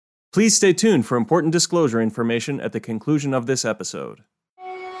Please stay tuned for important disclosure information at the conclusion of this episode.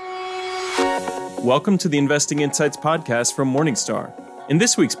 Welcome to the Investing Insights podcast from Morningstar. In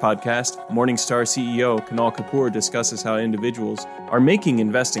this week's podcast, Morningstar CEO Kunal Kapoor discusses how individuals are making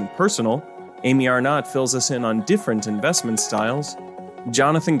investing personal. Amy Arnott fills us in on different investment styles.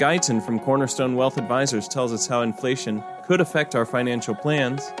 Jonathan Guyton from Cornerstone Wealth Advisors tells us how inflation could affect our financial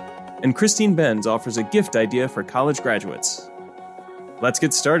plans. And Christine Benz offers a gift idea for college graduates. Let's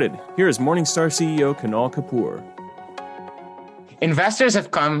get started. Here is Morningstar CEO Kunal Kapoor. Investors have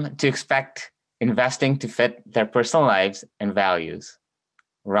come to expect investing to fit their personal lives and values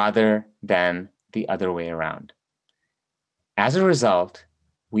rather than the other way around. As a result,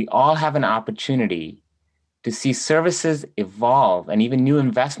 we all have an opportunity to see services evolve and even new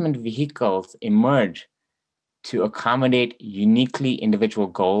investment vehicles emerge to accommodate uniquely individual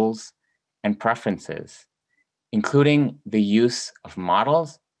goals and preferences, including the use of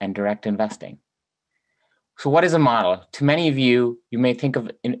models and direct investing. So what is a model? To many of you, you may think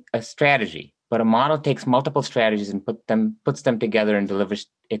of a strategy, but a model takes multiple strategies and puts them together and delivers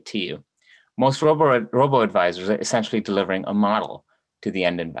it to you. Most robo-advisors are essentially delivering a model to the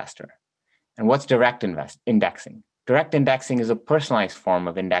end investor. And what's direct indexing? Direct indexing is a personalized form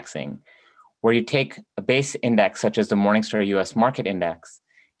of indexing where you take a base index such as the Morningstar US Market Index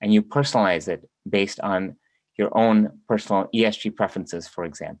and you personalize it based on your own personal ESG preferences, for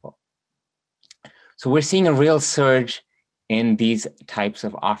example. So we're seeing a real surge in these types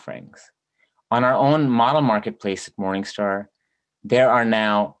of offerings. On our own model marketplace at Morningstar, there are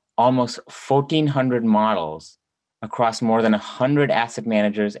now almost 1,400 models across more than 100 asset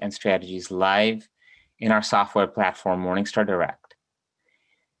managers and strategies live in our software platform, Morningstar Direct.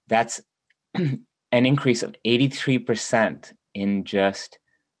 That's an increase of 83% in just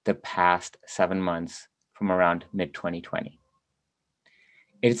the past 7 months from around mid-2020.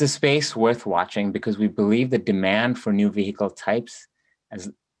 It is a space worth watching because we believe the demand for new vehicle types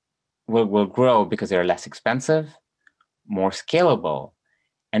will grow because they're less expensive, more scalable,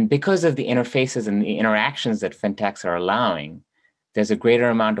 and because of the interfaces and the interactions that fintechs are allowing, there's a greater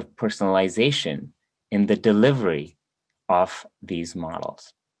amount of personalization in the delivery of these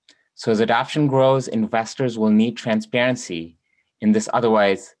models. So as adoption grows, investors will need transparency in this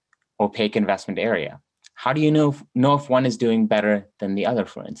otherwise opaque investment area. How do you know if one is doing better than the other,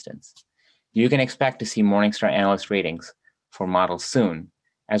 for instance? You can expect to see Morningstar analyst ratings for models soon,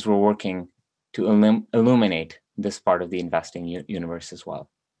 as we're working to illuminate this part of the investing universe as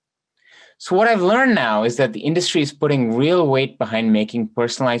well. So what I've learned now is that the industry is putting real weight behind making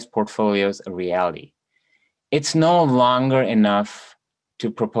personalized portfolios a reality. It's no longer enough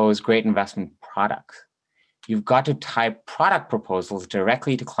to propose great investment products. You've got to tie product proposals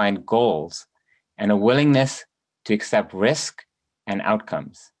directly to client goals and a willingness to accept risk and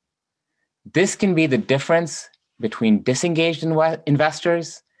outcomes. This can be the difference between disengaged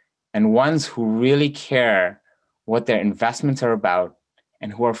investors and ones who really care what their investments are about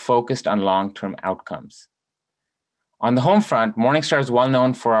and who are focused on long-term outcomes. On the home front, Morningstar is well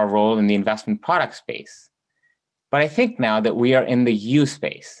known for our role in the investment product space. But I think now that we are in the U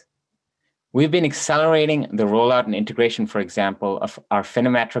space. We've been accelerating the rollout and integration, for example, of our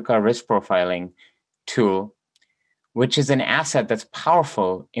Finametrica risk profiling tool, which is an asset that's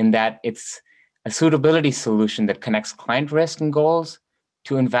powerful in that it's a suitability solution that connects client risk and goals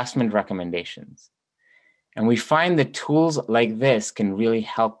to investment recommendations. And we find that tools like this can really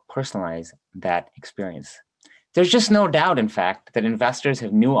help personalize that experience. There's just no doubt, in fact, that investors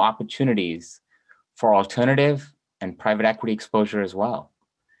have new opportunities for alternative and private equity exposure as well.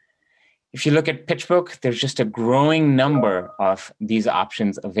 If you look at PitchBook, there's just a growing number of these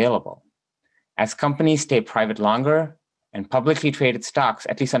options available. As companies stay private longer and publicly traded stocks,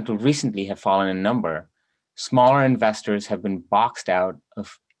 at least until recently, have fallen in number, smaller investors have been boxed out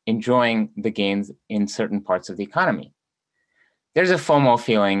of enjoying the gains in certain parts of the economy. There's a FOMO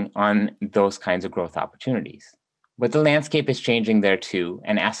feeling on those kinds of growth opportunities. But the landscape is changing there too,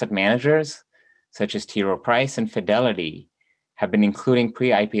 and asset managers, such as T. Rowe Price and Fidelity, have been including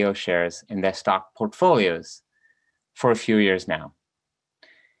pre-IPO shares in their stock portfolios for a few years now.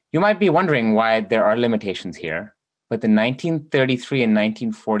 You might be wondering why there are limitations here, but the 1933 and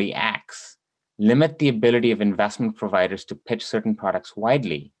 1940 Acts limit the ability of investment providers to pitch certain products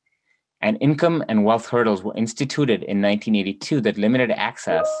widely, and income and wealth hurdles were instituted in 1982 that limited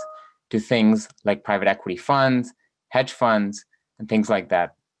access to things like private equity funds, hedge funds, and things like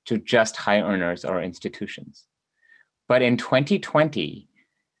that to just high earners or institutions. But in 2020,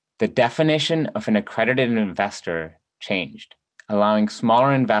 the definition of an accredited investor changed, allowing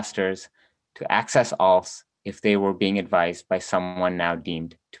smaller investors to access alts if they were being advised by someone now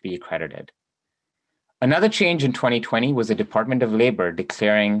deemed to be accredited. Another change in 2020 was the Department of Labor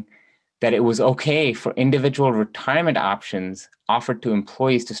declaring that it was okay for individual retirement options offered to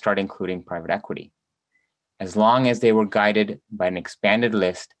employees to start including private equity, as long as they were guided by an expanded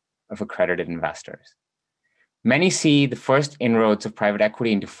list of accredited investors. Many see the first inroads of private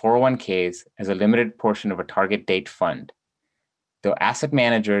equity into 401ks as a limited portion of a target date fund, though asset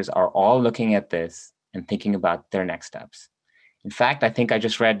managers are all looking at this and thinking about their next steps. In fact, I think I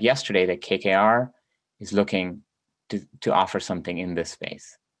just read yesterday that KKR is looking to offer something in this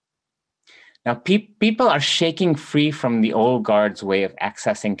space. Now, people are shaking free from the old guard's way of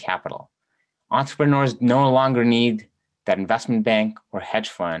accessing capital. Entrepreneurs no longer need that investment bank or hedge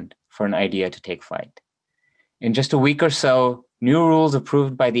fund for an idea to take flight. In just a week or so, new rules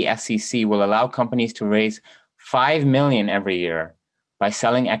approved by the SEC will allow companies to raise $5 million every year by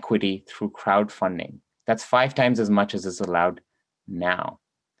selling equity through crowdfunding. That's 5 times as much as is allowed now.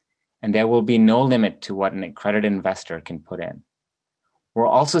 And there will be no limit to what an accredited investor can put in. We're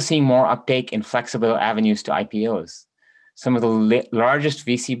also seeing more uptake in flexible avenues to IPOs. Some of the largest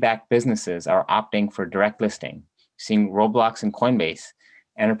VC-backed businesses are opting for direct listing, seeing Roblox and Coinbase,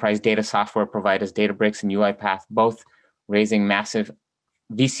 enterprise data software providers Databricks and UiPath both raising massive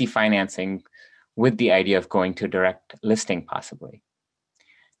VC financing with the idea of going to direct listing possibly.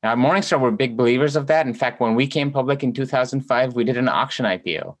 Now, at Morningstar, we're big believers of that. In fact, when we came public in 2005, we did an auction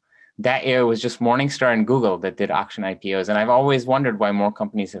IPO. That year was just Morningstar and Google that did auction IPOs. And I've always wondered why more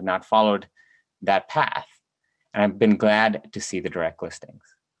companies have not followed that path. And I've been glad to see the direct listings.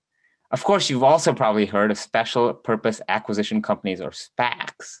 Of course, you've also probably heard of special purpose acquisition companies, or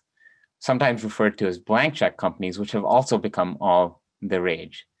SPACs, sometimes referred to as blank check companies, which have also become all the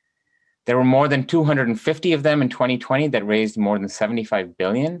rage. There were more than 250 of them in 2020 that raised more than $75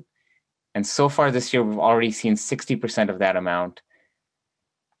 billion. And so far this year, we've already seen 60% of that amount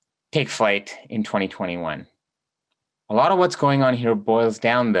take flight in 2021. A lot of what's going on here boils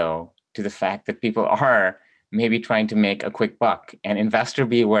down, though, to the fact that people are maybe trying to make a quick buck, and investor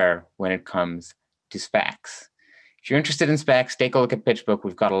beware when it comes to SPACs. If you're interested in SPACs, take a look at PitchBook.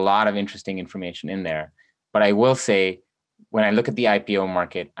 We've got a lot of interesting information in there. But I will say, when I look at the IPO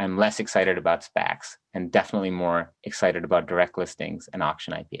market, I'm less excited about SPACs and definitely more excited about direct listings and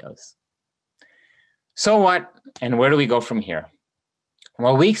auction IPOs. So what, and where do we go from here?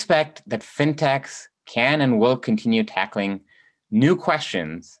 Well, we expect that fintechs can and will continue tackling new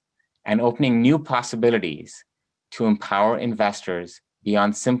questions and opening new possibilities to empower investors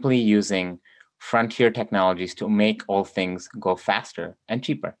beyond simply using frontier technologies to make all things go faster and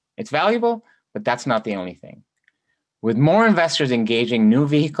cheaper. It's valuable, but that's not the only thing. With more investors engaging new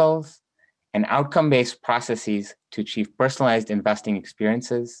vehicles and outcome-based processes to achieve personalized investing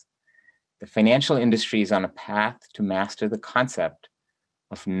experiences, the financial industry is on a path to master the concept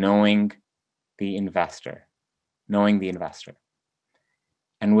of knowing the investor.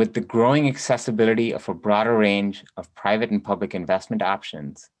 And with the growing accessibility of a broader range of private and public investment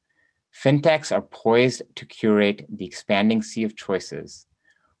options, fintechs are poised to curate the expanding sea of choices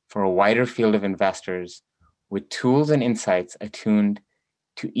for a wider field of investors with tools and insights attuned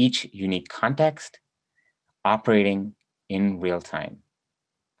to each unique context, operating in real time.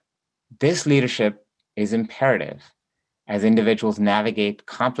 This leadership is imperative as individuals navigate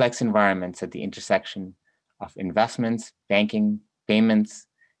complex environments at the intersection of investments, banking, payments,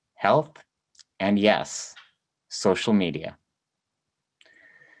 health, and yes, social media.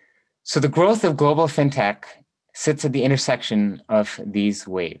 So the growth of global fintech sits at the intersection of these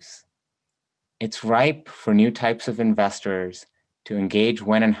waves. It's ripe for new types of investors to engage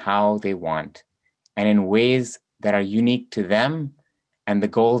when and how they want, and in ways that are unique to them and the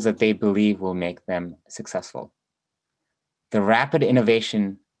goals that they believe will make them successful. The rapid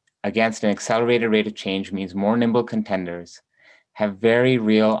innovation against an accelerated rate of change means more nimble contenders have very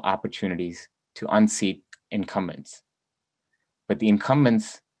real opportunities to unseat incumbents. But the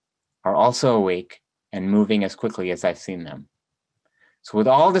incumbents are also awake and moving as quickly as I've seen them. So with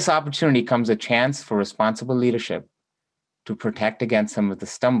all this opportunity comes a chance for responsible leadership to protect against some of the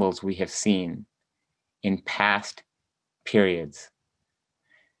stumbles we have seen in past periods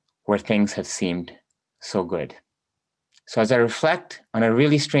where things have seemed so good. So as I reflect on a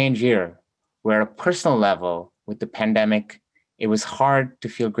really strange year, where at a personal level with the pandemic, it was hard to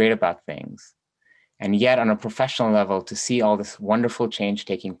feel great about things. And yet on a professional level, to see all this wonderful change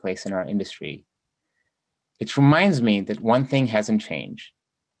taking place in our industry, it reminds me that one thing hasn't changed,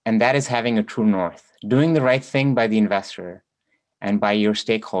 and that is having a true north. Doing the right thing by the investor and by your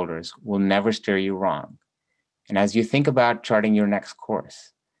stakeholders will never steer you wrong. And as you think about charting your next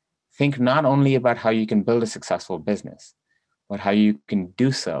course, think not only about how you can build a successful business, but how you can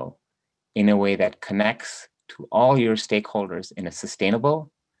do so in a way that connects to all your stakeholders in a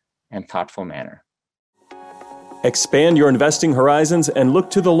sustainable and thoughtful manner. Expand your investing horizons and look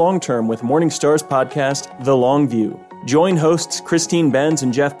to the long term with Morningstar's podcast, The Long View. Join hosts Christine Benz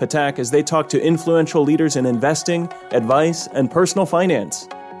and Jeff Patak as they talk to influential leaders in investing, advice, and personal finance.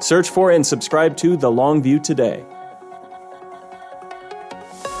 Search for and subscribe to The Long View today.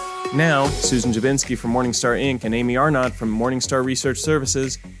 Now, Susan Jabinski from Morningstar Inc. and Amy Arnott from Morningstar Research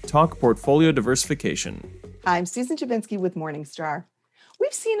Services talk portfolio diversification. I'm Susan Jabinski with Morningstar.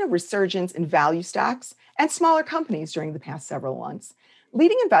 We've seen a resurgence in value stocks and smaller companies during the past several months,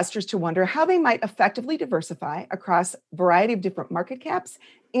 leading investors to wonder how they might effectively diversify across a variety of different market caps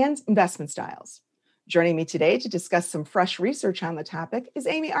and investment styles. Joining me today to discuss some fresh research on the topic is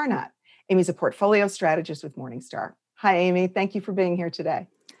Amy Arnott. Amy's a portfolio strategist with Morningstar. Hi, Amy. Thank you for being here today.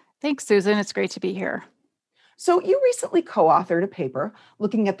 Thanks, Susan. It's great to be here. So you recently co-authored a paper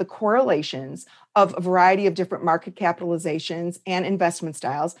looking at the correlations of a variety of different market capitalizations and investment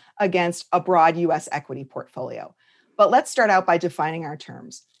styles against a broad U.S. equity portfolio. But let's start out by defining our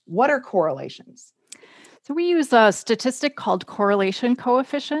terms. What are correlations? So we use a statistic called correlation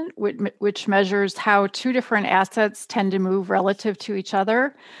coefficient, which measures how two different assets tend to move relative to each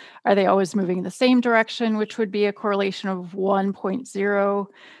other. Are they always moving in the same direction, which would be a correlation of 1.0?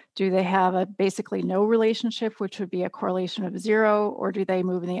 Do they have a basically no relationship, which would be a correlation of 0, or do they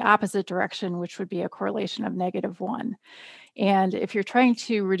move in the opposite direction, which would be a correlation of -1? And if you're trying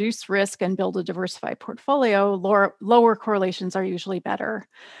to reduce risk and build a diversified portfolio, lower correlations are usually better.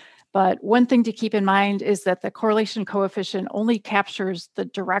 But one thing to keep in mind is that the correlation coefficient only captures the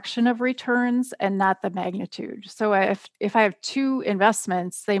direction of returns and not the magnitude. So if I have two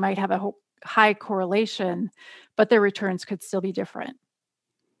investments, they might have a high correlation, but their returns could still be different.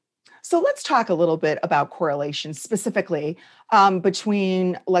 So let's talk a little bit about correlation specifically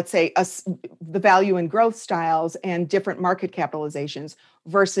between, let's say, the value and growth styles and different market capitalizations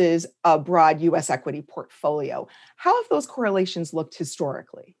versus a broad U.S. equity portfolio. How have those correlations looked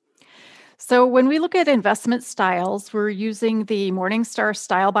historically? So when we look at investment styles, we're using the Morningstar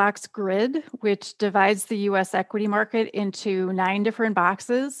Style Box grid, which divides the U.S. equity market into 9 different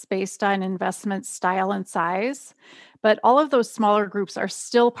boxes based on investment style and size. But all of those smaller groups are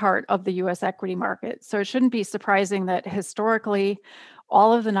still part of the U.S. equity market. So it shouldn't be surprising that historically,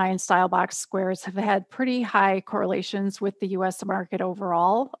 all of the 9 style box squares have had pretty high correlations with the U.S. market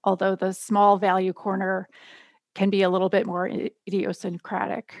overall, although the small value corner can be a little bit more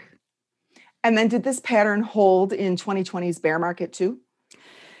idiosyncratic. And then did this pattern hold in 2020's bear market too?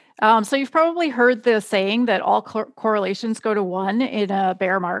 So you've probably heard the saying that all correlations go to 1 in a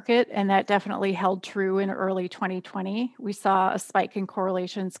bear market, and that definitely held true in early 2020. We saw a spike in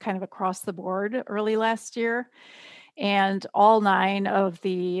correlations kind of across the board early last year, and all 9 of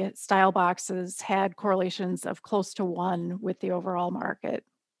the style boxes had correlations of close to 1 with the overall market.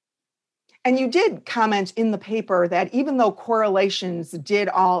 And you did comment in the paper that even though correlations did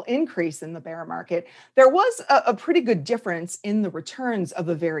all increase in the bear market, there was a pretty good difference in the returns of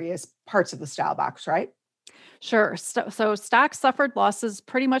the various parts of the style box, right? Sure. So stocks suffered losses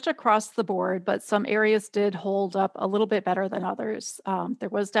pretty much across the board, but some areas did hold up a little bit better than others. There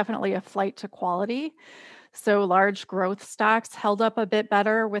was definitely a flight to quality. So large growth stocks held up a bit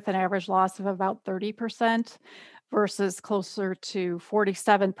better with an average loss of about 30%. Versus closer to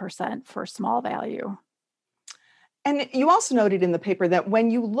 47% for small value. And you also noted in the paper that when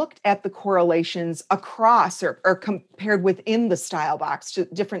you looked at the correlations across or compared within the style box to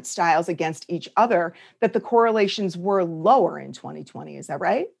different styles against each other, that the correlations were lower in 2020. Is that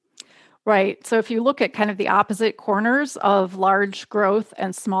right? Right. So if you look at kind of the opposite corners of large growth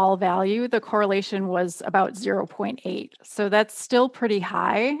and small value, the correlation was about 0.8. So that's still pretty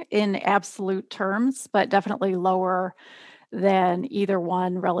high in absolute terms, but definitely lower than either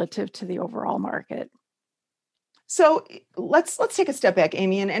one relative to the overall market. So let's take a step back,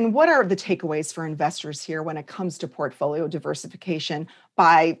 Amy, and what are the takeaways for investors here when it comes to portfolio diversification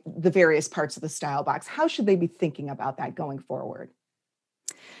by the various parts of the style box? How should they be thinking about that going forward?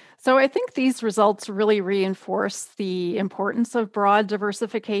 So I think these results really reinforce the importance of broad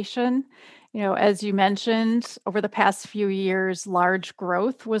diversification. As you mentioned, over the past few years, large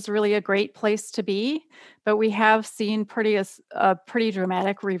growth was really a great place to be, but we have seen a pretty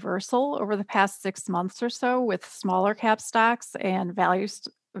dramatic reversal over the past 6 months or so with smaller cap stocks and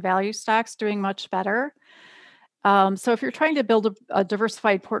value stocks doing much better. So if you're trying to build a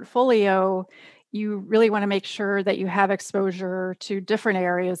diversified portfolio, you really want to make sure that you have exposure to different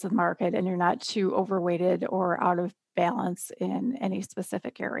areas of the market and you're not too overweighted or out of balance in any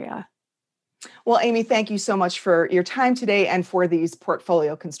specific area. Well, Amy, thank you so much for your time today and for these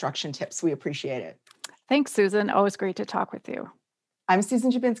portfolio construction tips. We appreciate it. Thanks, Susan. Always great to talk with you. I'm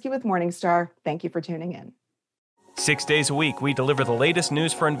Susan Jabinski with Morningstar. Thank you for tuning in. 6 days a week, we deliver the latest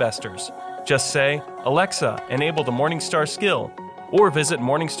news for investors. Just say, Alexa, enable the Morningstar skill, or visit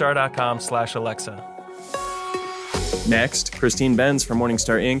morningstar.com/Alexa. Next, Christine Benz from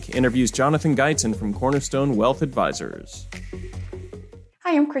Morningstar Inc. interviews Jonathan Geitzen from Cornerstone Wealth Advisors.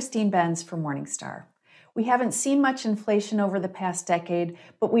 Hi, I'm Christine Benz from Morningstar. We haven't seen much inflation over the past decade,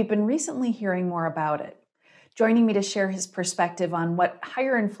 but we've been recently hearing more about it. Joining me to share his perspective on what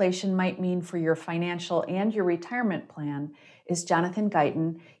higher inflation might mean for your financial and your retirement plan is Jonathan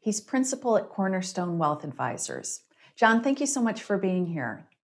Geitzen. He's principal at Cornerstone Wealth Advisors. John, thank you so much for being here.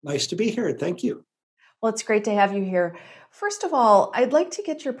 Nice to be here. Thank you. Well, it's great to have you here. First of all, I'd like to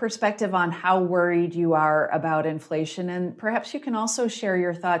get your perspective on how worried you are about inflation, and perhaps you can also share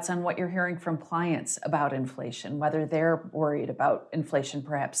your thoughts on what you're hearing from clients about inflation, whether they're worried about inflation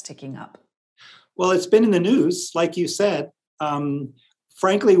perhaps ticking up. Well, it's been in the news, like you said.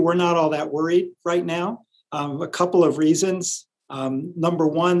 Frankly, we're not all that worried right now. A couple of reasons. Number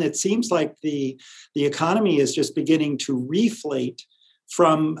one, it seems like the economy is just beginning to reflate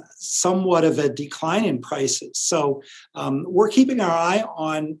from somewhat of a decline in prices. So we're keeping our eye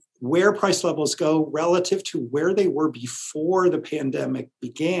on where price levels go relative to where they were before the pandemic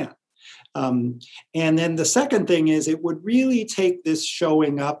began. And then the second thing is it would really take this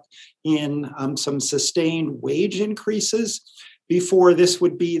showing up in some sustained wage increases before this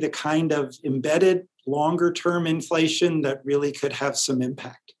would be the kind of embedded longer term inflation that really could have some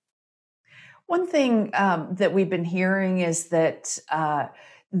impact. One thing that we've been hearing is that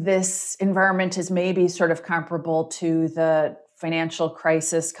this environment is maybe sort of comparable to the financial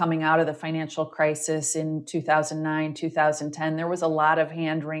crisis, coming out of the financial crisis in 2009, 2010. There was a lot of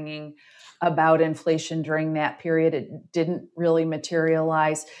hand-wringing about inflation during that period. It didn't really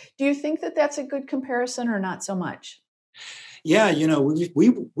materialize. Do you think that that's a good comparison or not so much? Yeah,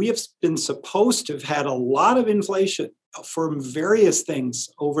 we have been supposed to have had a lot of inflation from various things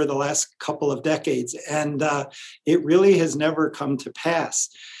over the last couple of decades, and it really has never come to pass.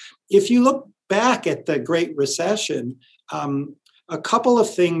 If you look back at the Great Recession, a couple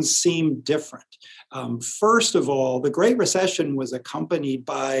of things seem different. First of all, the Great Recession was accompanied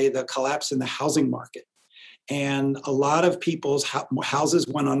by the collapse in the housing market. And a lot of people's houses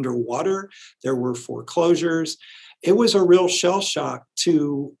went underwater. There were foreclosures. It was a real shell shock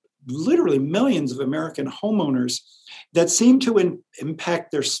to literally millions of American homeowners that seemed to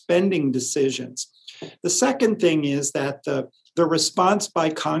impact their spending decisions. The second thing is that the response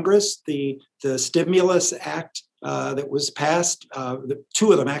by Congress, the Stimulus Act that was passed, the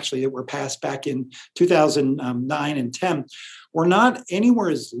two of them actually that were passed back in 2009 and 10, were not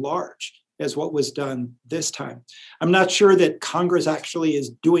anywhere as large as what was done this time. I'm not sure that Congress actually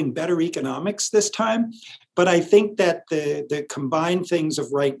is doing better economics this time, but I think that the combined things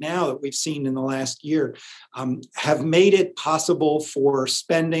of right now that we've seen in the last year have made it possible for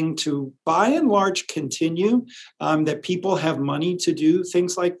spending to, by and large, continue, that people have money to do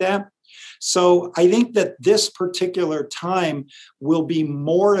things like that. So I think that this particular time will be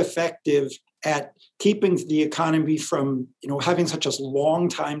more effective at keeping the economy from, having such a long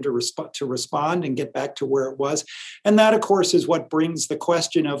time to respond and get back to where it was. And that, of course, is what brings the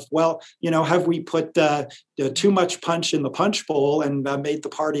question of, have we put too much punch in the punch bowl and made the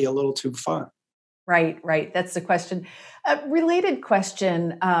party a little too fun? Right. That's the question. A related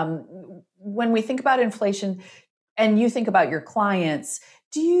question, when we think about inflation and you think about your clients,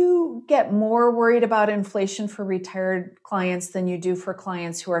 do you get more worried about inflation for retired clients than you do for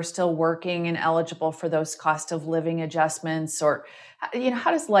clients who are still working and eligible for those cost of living adjustments? Or,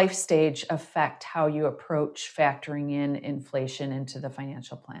 how does life stage affect how you approach factoring in inflation into the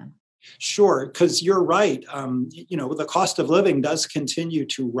financial plan? Sure, because you're right. The cost of living does continue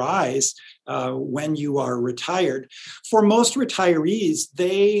to rise when you are retired. For most retirees,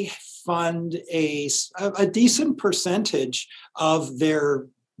 they fund a decent percentage of their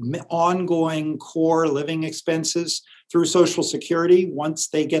ongoing core living expenses through Social Security once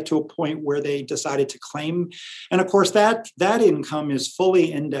they get to a point where they decided to claim. And of course, that income is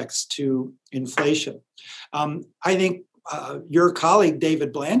fully indexed to inflation. I think your colleague,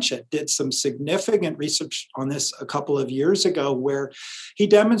 David Blanchett, did some significant research on this a couple of years ago, where he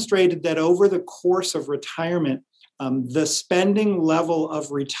demonstrated that over the course of retirement, the spending level of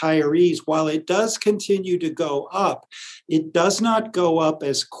retirees, while it does continue to go up, it does not go up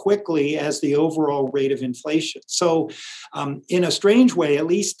as quickly as the overall rate of inflation. So in a strange way, at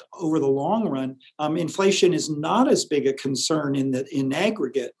least over the long run, inflation is not as big a concern in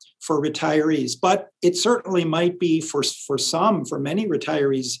aggregate for retirees, but it certainly might be for many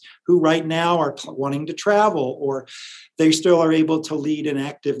retirees who right now are wanting to travel, or they still are able to lead an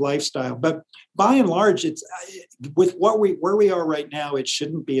active lifestyle. But by and large, it's with where we are right now, it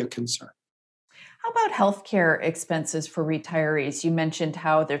shouldn't be a concern. How about healthcare expenses for retirees? You mentioned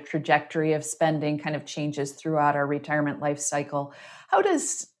how their trajectory of spending kind of changes throughout our retirement life cycle. How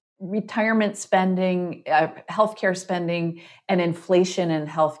does retirement spending, healthcare spending, and inflation in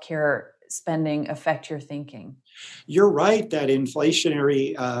healthcare spending affect your thinking? You're right that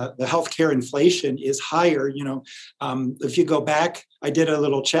the healthcare inflation is higher. If you go back, I did a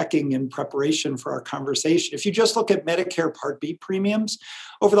little checking in preparation for our conversation. If you just look at Medicare Part B premiums,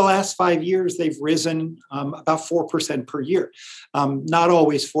 over the last 5 years, they've risen about 4% per year. Not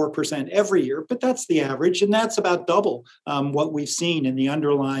always 4% every year, but that's the average. And that's about double what we've seen in the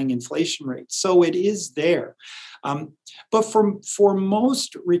underlying inflation rate. So it is there. But for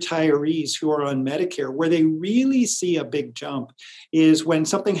most retirees who are on Medicare, where they really see a big jump is when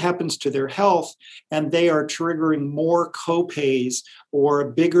something happens to their health and they are triggering more copays or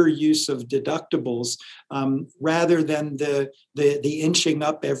a bigger use of deductibles rather than the inching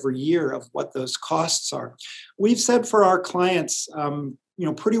up every year of what those costs are. We've said for our clients,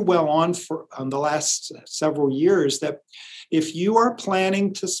 pretty well on the last several years that if you are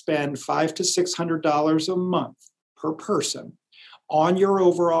planning to spend $500 to $600 a month per person on your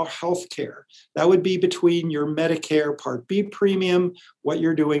overall health care, that would be between your Medicare Part B premium, what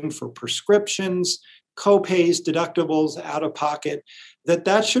you're doing for prescriptions, copays, deductibles, out of pocket,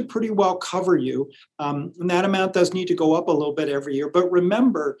 that should pretty well cover you. And that amount does need to go up a little bit every year. But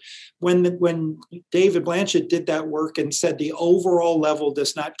remember, when David Blanchett did that work and said the overall level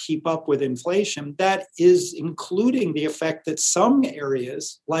does not keep up with inflation, that is including the effect that some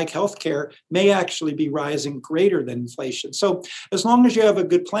areas, like healthcare, may actually be rising greater than inflation. So as long as you have a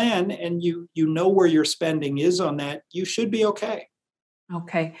good plan and you know where your spending is on that, you should be okay.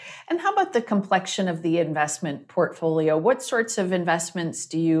 Okay. And how about the complexion of the investment portfolio? What sorts of investments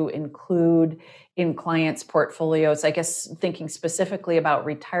do you include in clients' portfolios? I guess thinking specifically about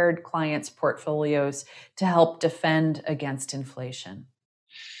retired clients' portfolios to help defend against inflation.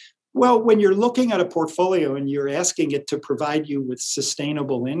 Well, when you're looking at a portfolio and you're asking it to provide you with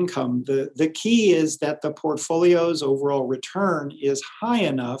sustainable income, the key is that the portfolio's overall return is high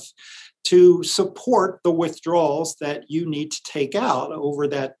enough to support the withdrawals that you need to take out over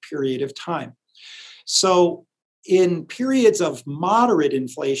that period of time. So in periods of moderate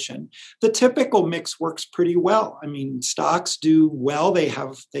inflation, the typical mix works pretty well. I mean, stocks do well. They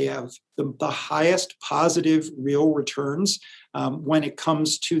have the highest positive real returns when it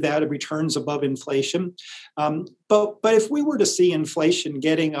comes to that returns above inflation. But if we were to see inflation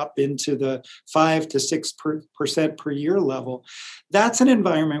getting up into the 5 to 6% per year level, that's an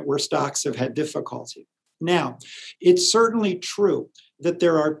environment where stocks have had difficulty. Now, it's certainly true that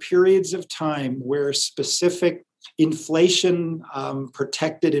there are periods of time where specific inflation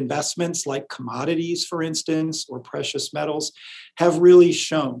protected investments like commodities, for instance, or precious metals have really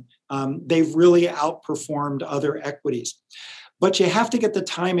shown. They've really outperformed other equities. But you have to get the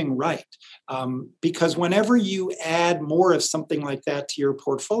timing right because whenever you add more of something like that to your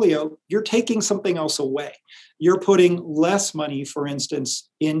portfolio, you're taking something else away. You're putting less money, for instance,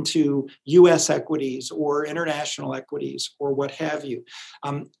 into US equities or international equities or what have you.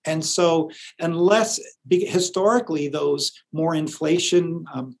 And so historically, those more inflation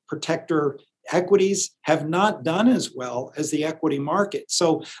protector equities have not done as well as the equity market.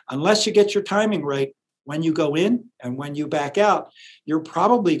 So unless you get your timing right, when you go in and when you back out, you're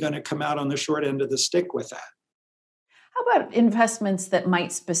probably going to come out on the short end of the stick with that. How about investments that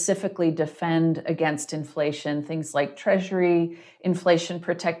might specifically defend against inflation, things like Treasury,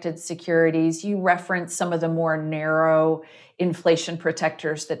 inflation-protected securities? You referenced some of the more narrow inflation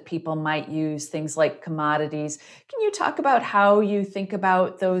protectors that people might use, things like commodities. Can you talk about how you think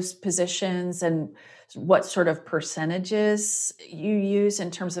about those positions and what sort of percentages you use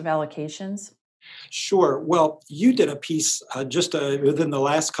in terms of allocations? Sure. Well, you did a piece just within the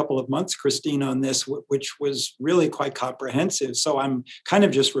last couple of months, Christine, on this, which was really quite comprehensive. So I'm kind of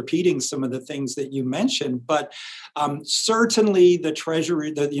just repeating some of the things that you mentioned. But certainly the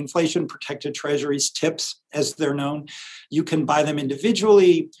Treasury, the inflation-protected Treasuries, TIPS, as they're known, you can buy them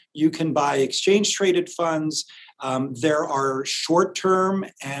individually. You can buy exchange-traded funds. There are short-term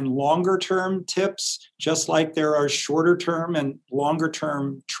and longer-term tips, just like there are shorter-term and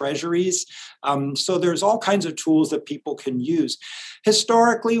longer-term treasuries. So there's all kinds of tools that people can use.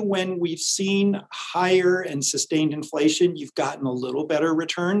 Historically, when we've seen higher and sustained inflation, you've gotten a little better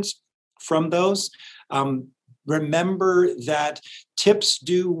returns from those. Remember that tips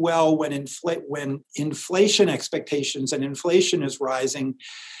do well when inflation expectations and inflation is rising,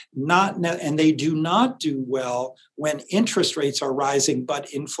 and they do not do well when interest rates are rising,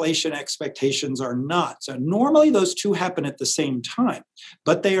 but inflation expectations are not. So normally those two happen at the same time,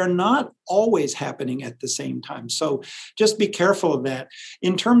 but they are not always happening at the same time. So just be careful of that.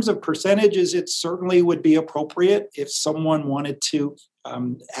 In terms of percentages, it certainly would be appropriate if someone wanted to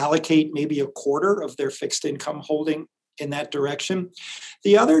allocate maybe a quarter of their fixed income holding in that direction.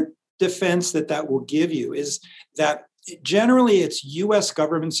 The other defense that will give you is that generally it's U.S.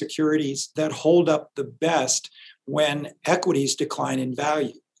 government securities that hold up the best when equities decline in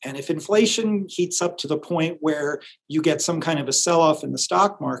value. And if inflation heats up to the point where you get some kind of a sell-off in the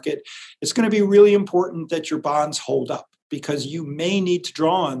stock market, it's going to be really important that your bonds hold up, because you may need to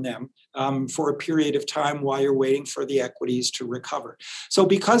draw on them for a period of time while you're waiting for the equities to recover. So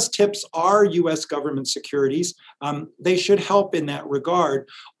because TIPS are U.S. government securities, they should help in that regard,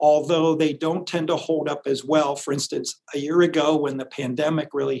 although they don't tend to hold up as well. For instance, a year ago when the pandemic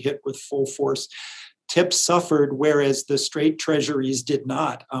really hit with full force, TIPS suffered, whereas the straight treasuries did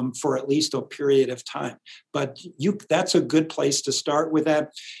not for at least a period of time. But that's a good place to start with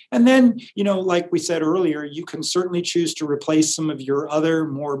that. And then, like we said earlier, you can certainly choose to replace some of your other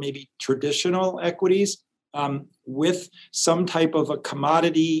more maybe traditional equities with some type of a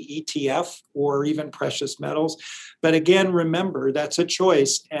commodity ETF or even precious metals. But again, remember, that's a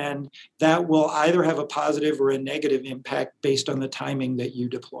choice, and that will either have a positive or a negative impact based on the timing that you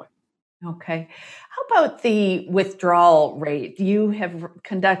deploy. Okay. How about the withdrawal rate? You have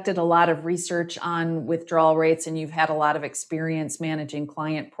conducted a lot of research on withdrawal rates, and you've had a lot of experience managing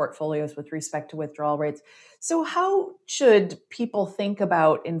client portfolios with respect to withdrawal rates. So how should people think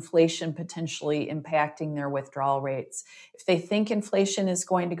about inflation potentially impacting their withdrawal rates? If they think inflation is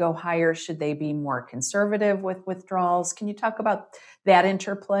going to go higher, should they be more conservative with withdrawals? Can you talk about that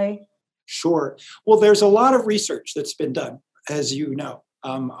interplay? Sure. Well, there's a lot of research that's been done, as you know,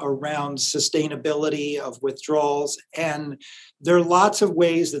 around sustainability of withdrawals. And there are lots of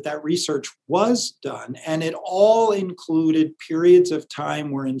ways that research was done. And it all included periods of time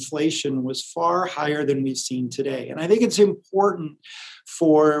where inflation was far higher than we've seen today. And I think it's important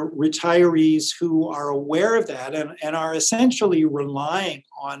for retirees who are aware of that and are essentially relying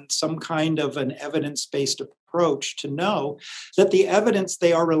on some kind of an evidence-based approach to know that the evidence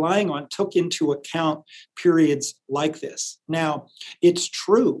they are relying on took into account periods like this. Now, it's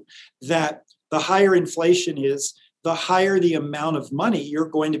true that the higher inflation is, the higher the amount of money you're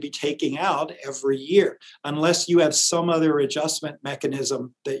going to be taking out every year, unless you have some other adjustment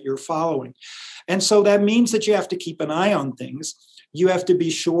mechanism that you're following. And so that means that you have to keep an eye on things. You have to be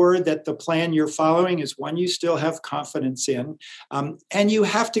sure that the plan you're following is one you still have confidence in. And you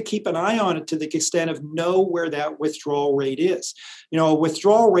have to keep an eye on it to the extent of know where that withdrawal rate is. A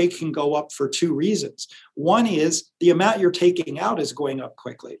withdrawal rate can go up for two reasons. One is the amount you're taking out is going up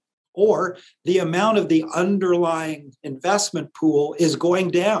quickly, or the amount of the underlying investment pool is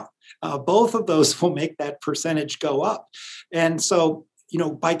going down. Both of those will make that percentage go up. And so,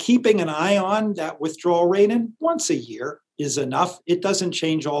 by keeping an eye on that withdrawal rate, and once a year is enough. It doesn't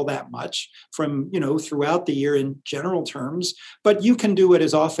change all that much from, throughout the year in general terms, but you can do it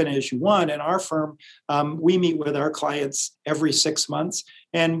as often as you want. In our firm, we meet with our clients every 6 months,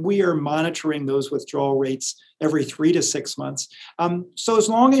 and we are monitoring those withdrawal rates every 3 to 6 months. So as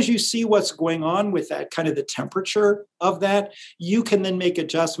long as you see what's going on with that, kind of the temperature of that, you can then make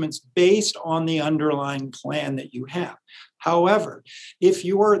adjustments based on the underlying plan that you have. However, if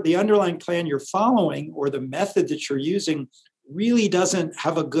the underlying plan you're following or the method that you're using really doesn't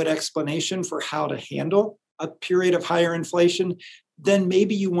have a good explanation for how to handle a period of higher inflation, then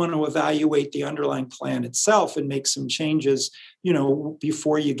maybe you want to evaluate the underlying plan itself and make some changes,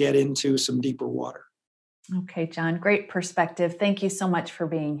 before you get into some deeper water. Okay, John, great perspective. Thank you so much for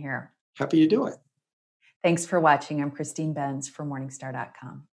being here. Happy to do it. Thanks for watching. I'm Christine Benz for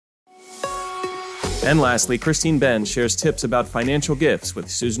Morningstar.com. And lastly, Christine Benz shares tips about financial gifts with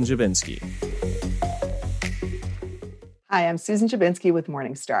Susan Jabinski. Hi, I'm Susan Jabinski with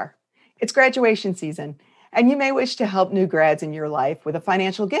Morningstar. It's graduation season, and you may wish to help new grads in your life with a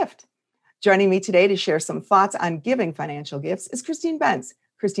financial gift. Joining me today to share some thoughts on giving financial gifts is Christine Benz,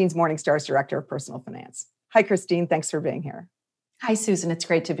 Christine's Morningstar's Director of Personal Finance. Hi, Christine. Thanks for being here. Hi, Susan. It's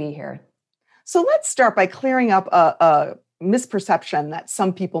great to be here. So let's start by clearing up a misperception that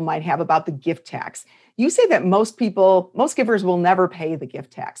some people might have about the gift tax. You say that most givers will never pay the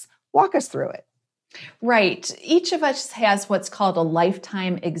gift tax. Walk us through it. Right. Each of us has what's called a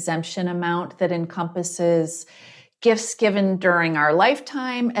lifetime exemption amount that encompasses gifts given during our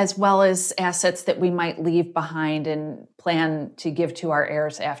lifetime, as well as assets that we might leave behind and plan to give to our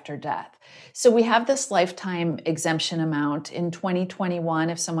heirs after death. So we have this lifetime exemption amount in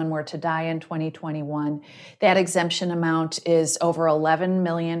 2021. If someone were to die in 2021, that exemption amount is over 11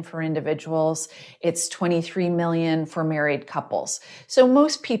 million for individuals. It's 23 million for married couples. So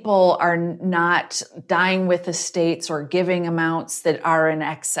most people are not dying with estates or giving amounts that are in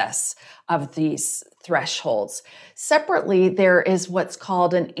excess of these thresholds. Separately, there is what's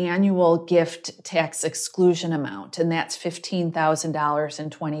called an annual gift tax exclusion amount, and that's $15,000 in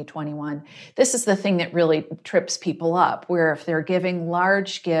 2021. This is the thing that really trips people up, where if they're giving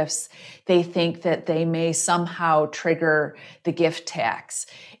large gifts, they think that they may somehow trigger the gift tax.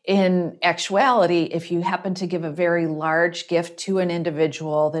 In actuality, if you happen to give a very large gift to an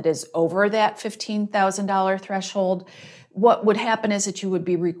individual that is over that $15,000 threshold, what would happen is that you would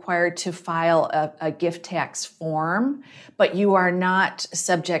be required to file a gift tax form, but you are not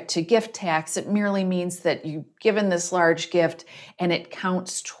subject to gift tax. It merely means that you've given this large gift and it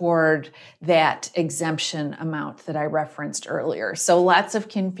counts toward that exemption amount that I referenced earlier. So lots of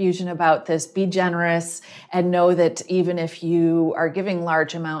confusion about this. Be generous and know that even if you are giving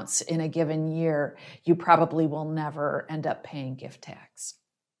large amounts in a given year, you probably will never end up paying gift tax.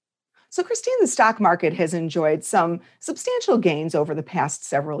 So, Christine, the stock market has enjoyed some substantial gains over the past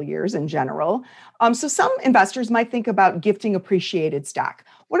several years in general. So some investors might think about gifting appreciated stock.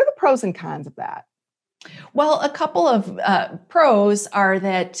 What are the pros and cons of that? Well, a couple of pros are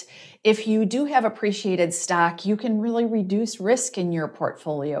that if you do have appreciated stock, you can really reduce risk in your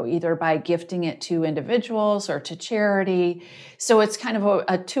portfolio, either by gifting it to individuals or to charity. So it's kind of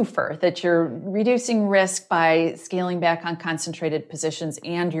a twofer, that you're reducing risk by scaling back on concentrated positions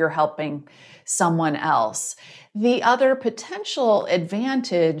and you're helping someone else. The other potential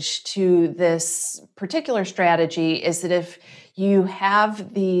advantage to this particular strategy is that if you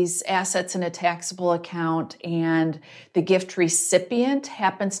have these assets in a taxable account and the gift recipient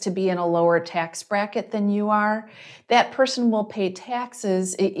happens to be in a lower tax bracket than you are, that person will pay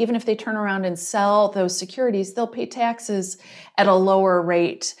taxes. Even if they turn around and sell those securities, they'll pay taxes at a lower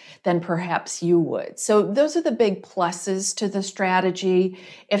rate than perhaps you would. So those are the big pluses to the strategy.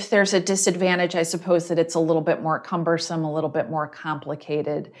 If there's a disadvantage, I suppose that it's a little bit more cumbersome, a little bit more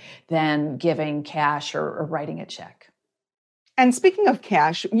complicated than giving cash or writing a check. And speaking of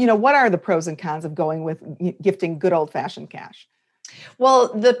cash, what are the pros and cons of going with gifting good old-fashioned cash?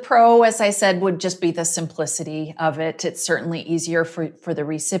 Well, the pro, as I said, would just be the simplicity of it. It's certainly easier for the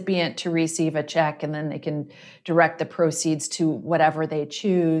recipient to receive a check, and then they can direct the proceeds to whatever they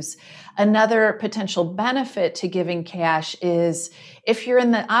choose. Another potential benefit to giving cash is if you're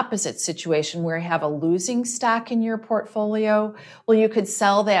in the opposite situation where you have a losing stock in your portfolio, well, you could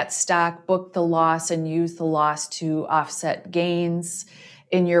sell that stock, book the loss, and use the loss to offset gains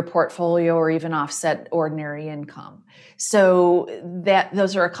in your portfolio or even offset ordinary income. So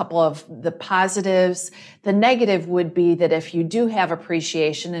those are a couple of the positives. The negative would be that if you do have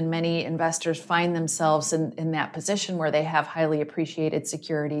appreciation, and many investors find themselves in that position where they have highly appreciated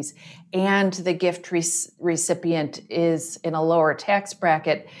securities and the gift recipient is in a lower tax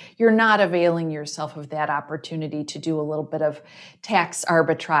bracket, you're not availing yourself of that opportunity to do a little bit of tax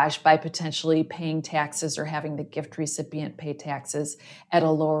arbitrage by potentially paying taxes or having the gift recipient pay taxes at a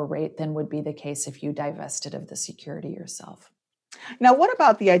lower rate than would be the case if you divested of the security yourself. Now, what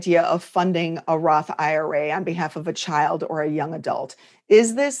about the idea of funding a Roth IRA on behalf of a child or a young adult?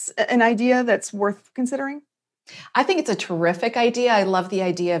 Is this an idea that's worth considering? I think it's a terrific idea. I love the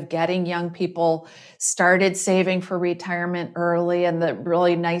idea of getting young people started saving for retirement early. And the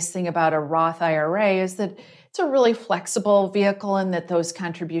really nice thing about a Roth IRA is that it's a really flexible vehicle and that those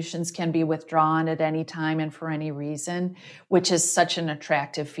contributions can be withdrawn at any time and for any reason, which is such an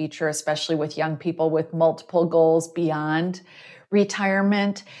attractive feature, especially with young people with multiple goals beyond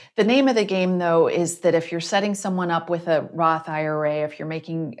retirement. The name of the game, though, is that if you're setting someone up with a Roth IRA, if you're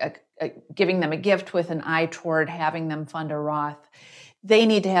giving them a gift with an eye toward having them fund a Roth, they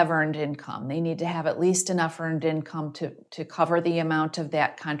need to have earned income. They need to have at least enough earned income to cover the amount of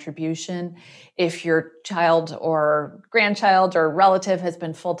that contribution. If your child or grandchild or relative has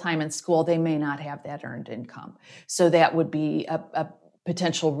been full-time in school, they may not have that earned income. So that would be a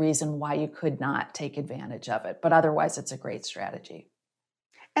potential reason why you could not take advantage of it. But otherwise, it's a great strategy.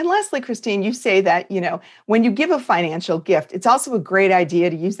 And lastly, Christine, you say that, when you give a financial gift, it's also a great idea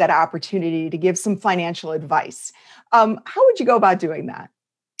to use that opportunity to give some financial advice. How would you go about doing that?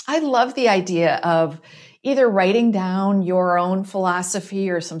 I love the idea of either writing down your own philosophy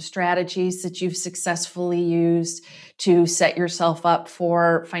or some strategies that you've successfully used to set yourself up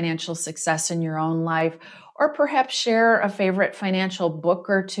for financial success in your own life, or perhaps share a favorite financial book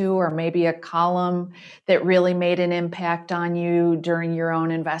or two, or maybe a column that really made an impact on you during your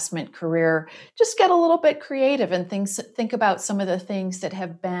own investment career. Just get a little bit creative and think about some of the things that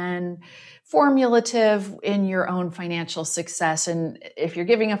have been formulative in your own financial success. And if you're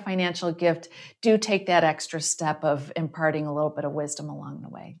giving a financial gift, do take that extra step of imparting a little bit of wisdom along the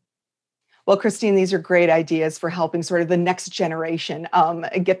way. Well, Christine, these are great ideas for helping sort of the next generation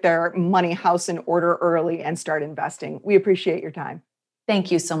get their money house in order early and start investing. We appreciate your time. Thank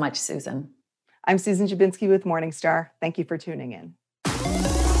you so much, Susan. I'm Susan Jabinski with Morningstar. Thank you for tuning in.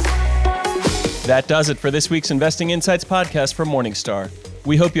 That does it for this week's Investing Insights podcast from Morningstar.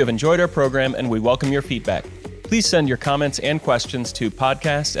 We hope you have enjoyed our program and we welcome your feedback. Please send your comments and questions to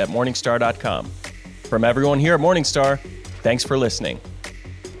podcast@morningstar.com. From everyone here at Morningstar, thanks for listening.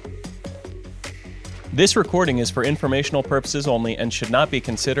 This recording is for informational purposes only and should not be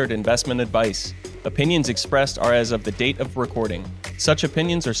considered investment advice. Opinions expressed are as of the date of recording. Such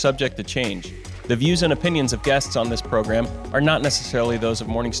opinions are subject to change. The views and opinions of guests on this program are not necessarily those of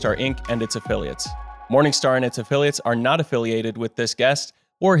Morningstar Inc. and its affiliates. Morningstar and its affiliates are not affiliated with this guest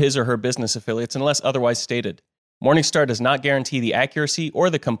or his or her business affiliates unless otherwise stated. Morningstar does not guarantee the accuracy or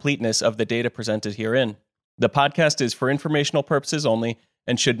the completeness of the data presented herein. The podcast is for informational purposes only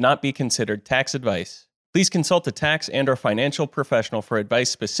and should not be considered tax advice. Please consult a tax and/or financial professional for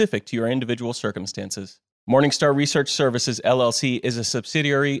advice specific to your individual circumstances. Morningstar Research Services, LLC is a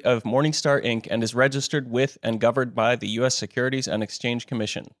subsidiary of Morningstar Inc. and is registered with and governed by the U.S. Securities and Exchange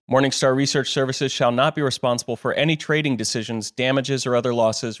Commission. Morningstar Research Services shall not be responsible for any trading decisions, damages, or other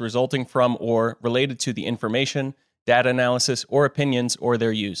losses resulting from or related to the information, data analysis, or opinions or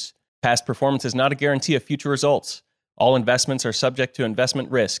their use. Past performance is not a guarantee of future results. All investments are subject to investment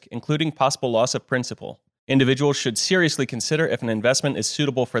risk, including possible loss of principal. Individuals should seriously consider if an investment is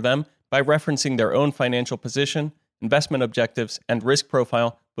suitable for them by referencing their own financial position, investment objectives, and risk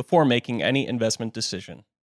profile before making any investment decision.